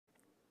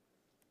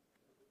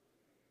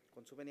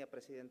Con su venia,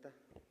 Presidenta.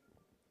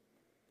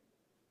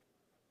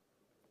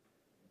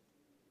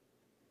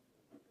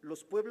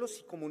 Los pueblos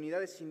y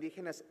comunidades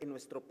indígenas en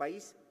nuestro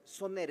país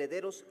son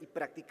herederos y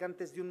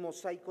practicantes de un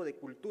mosaico de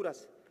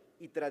culturas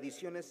y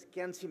tradiciones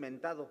que han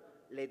cimentado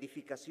la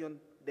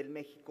edificación del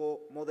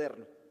México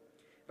moderno.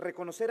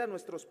 Reconocer a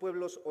nuestros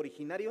pueblos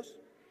originarios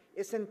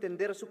es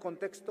entender su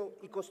contexto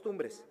y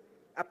costumbres,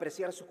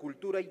 apreciar su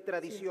cultura y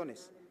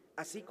tradiciones,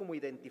 así como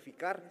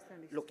identificar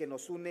lo que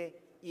nos une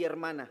y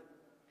hermana.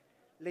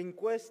 La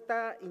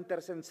encuesta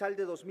intercensal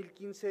de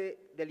 2015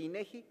 del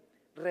INEGI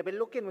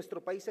reveló que en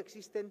nuestro país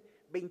existen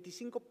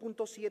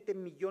 25.7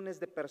 millones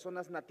de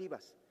personas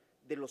nativas,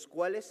 de los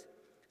cuales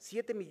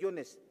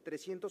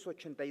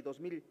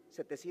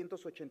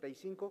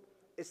 7.382.785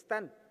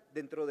 están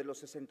dentro de los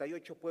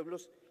 68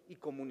 pueblos y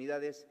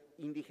comunidades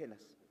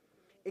indígenas.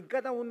 En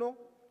cada uno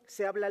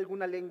se habla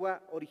alguna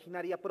lengua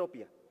originaria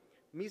propia,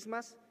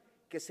 mismas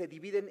que se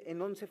dividen en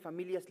 11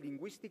 familias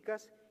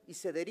lingüísticas y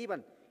se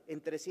derivan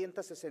en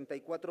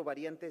 364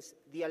 variantes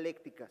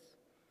dialécticas.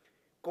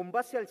 Con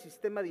base al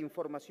Sistema de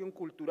Información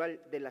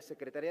Cultural de la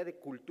Secretaría de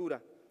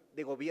Cultura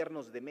de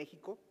Gobiernos de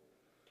México,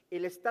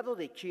 el estado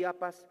de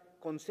Chiapas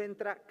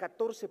concentra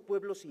 14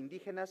 pueblos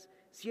indígenas,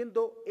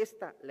 siendo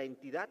esta la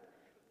entidad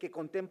que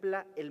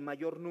contempla el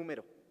mayor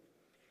número.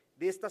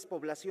 De estas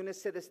poblaciones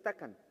se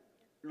destacan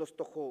los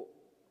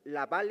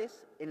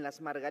tojolabales en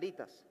Las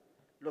Margaritas,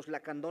 los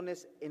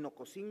lacandones en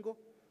Ocosingo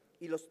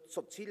y los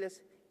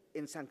Tzotziles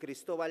en San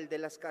Cristóbal de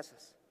las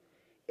Casas.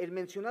 El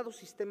mencionado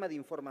sistema de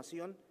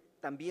información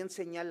también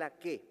señala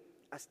que,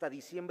 hasta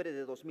diciembre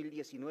de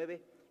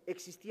 2019,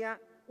 existía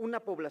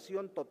una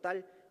población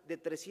total de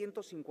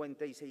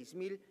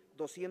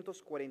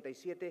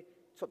 356.247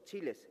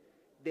 tzotziles,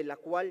 de la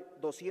cual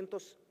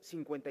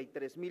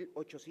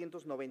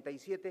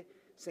 253.897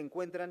 se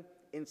encuentran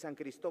en San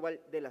Cristóbal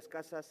de las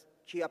Casas,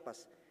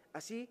 Chiapas,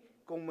 así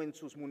como en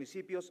sus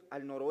municipios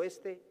al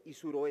noroeste y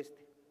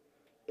suroeste.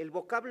 El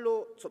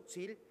vocablo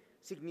tzotzil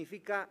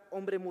significa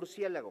hombre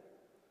murciélago.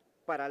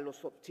 Para los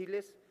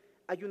tzotziles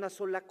hay una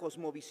sola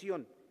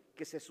cosmovisión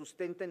que se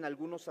sustenta en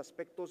algunos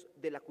aspectos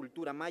de la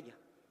cultura maya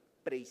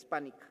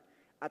prehispánica,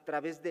 a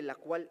través de la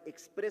cual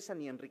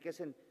expresan y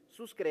enriquecen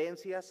sus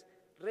creencias,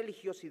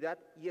 religiosidad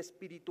y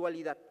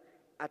espiritualidad,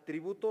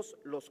 atributos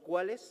los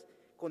cuales,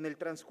 con el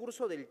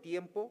transcurso del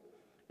tiempo,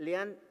 le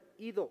han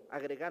ido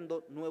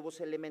agregando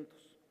nuevos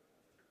elementos.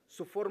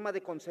 Su forma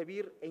de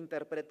concebir e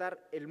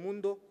interpretar el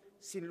mundo,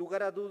 sin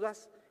lugar a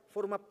dudas,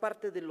 forma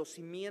parte de los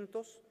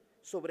cimientos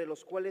sobre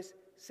los cuales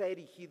se ha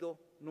erigido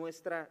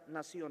nuestra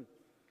nación.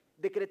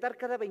 Decretar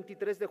cada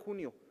 23 de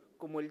junio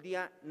como el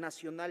Día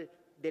Nacional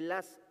de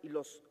las y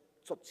los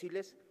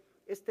Tzotziles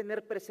es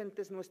tener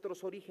presentes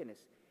nuestros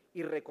orígenes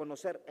y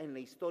reconocer en la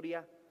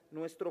historia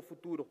nuestro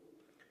futuro.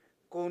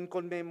 Con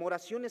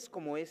conmemoraciones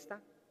como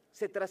esta,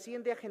 se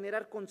trasciende a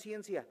generar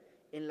conciencia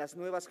en las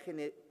nuevas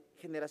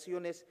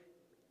generaciones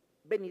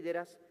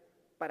venideras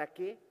para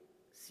que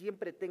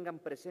siempre tengan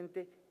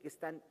presente que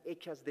están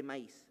hechas de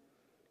maíz.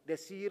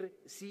 Decir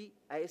sí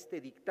a este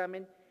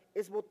dictamen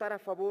es votar a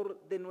favor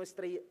de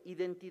nuestra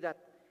identidad,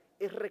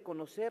 es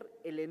reconocer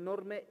el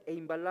enorme e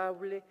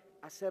invaluable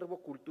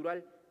acervo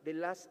cultural de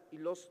las y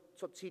los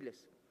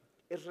tzotziles,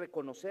 es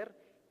reconocer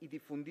y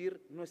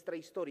difundir nuestra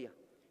historia,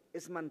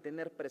 es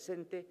mantener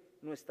presente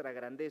nuestra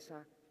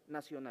grandeza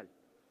nacional.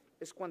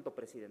 Es cuanto,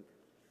 Presidenta.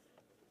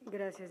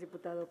 Gracias,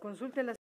 diputado. Consulte la